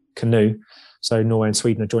by canoe. So Norway and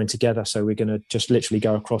Sweden are joined together. So we're going to just literally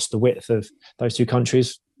go across the width of those two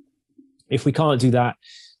countries. If we can't do that,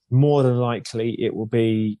 more than likely it will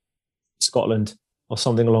be Scotland or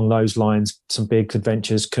something along those lines. Some big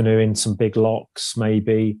adventures, canoeing, some big locks,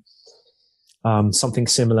 maybe something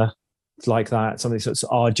similar like that. Something that's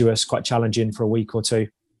arduous, quite challenging for a week or two.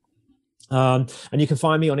 And you can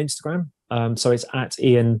find me on Instagram. So it's at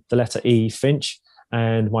Ian, the letter E, Finch.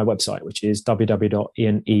 And my website, which is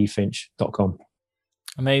www.ianefinch.com.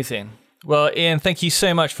 Amazing. Well, Ian, thank you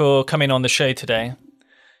so much for coming on the show today.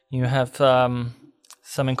 You have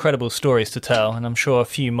some incredible stories to tell, and I'm sure a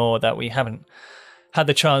few more that we haven't had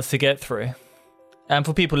the chance to get through. And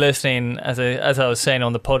for people listening, as I was saying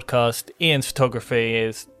on the podcast, Ian's photography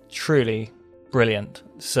is truly brilliant.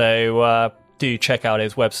 So do check out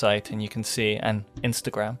his website, and you can see, and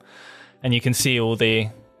Instagram, and you can see all the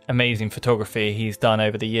amazing photography he's done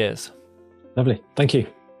over the years. Lovely. Thank you.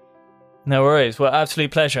 No worries. Well,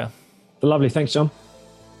 absolute pleasure. Lovely. Thanks, John.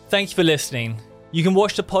 Thank you for listening. You can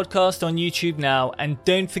watch the podcast on YouTube now, and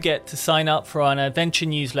don't forget to sign up for our adventure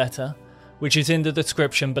newsletter, which is in the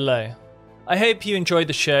description below. I hope you enjoyed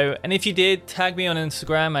the show, and if you did, tag me on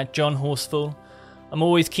Instagram at John Horsfall. I'm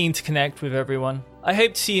always keen to connect with everyone. I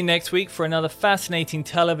hope to see you next week for another fascinating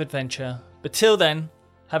tale of adventure. But till then,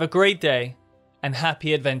 have a great day and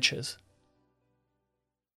happy adventures.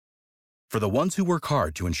 For the ones who work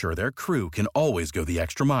hard to ensure their crew can always go the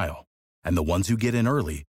extra mile, and the ones who get in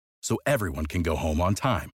early so everyone can go home on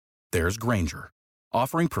time, there's Grainger,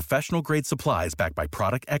 offering professional-grade supplies backed by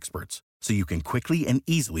product experts so you can quickly and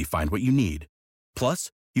easily find what you need.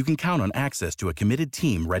 Plus, you can count on access to a committed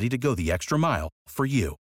team ready to go the extra mile for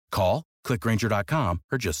you. Call, click Grainger.com,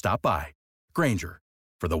 or just stop by. Grainger,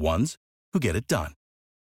 for the ones who get it done.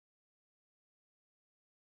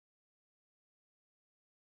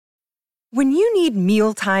 When you need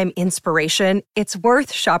mealtime inspiration, it's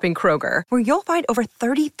worth shopping Kroger, where you'll find over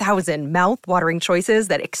 30,000 mouth-watering choices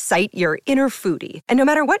that excite your inner foodie. And no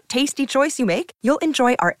matter what tasty choice you make, you'll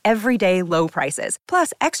enjoy our everyday low prices,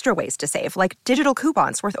 plus extra ways to save, like digital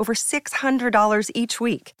coupons worth over $600 each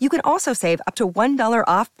week. You can also save up to $1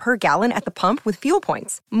 off per gallon at the pump with fuel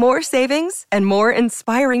points. More savings and more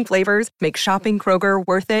inspiring flavors make shopping Kroger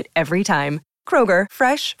worth it every time. Kroger,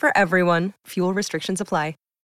 fresh for everyone. Fuel restrictions apply.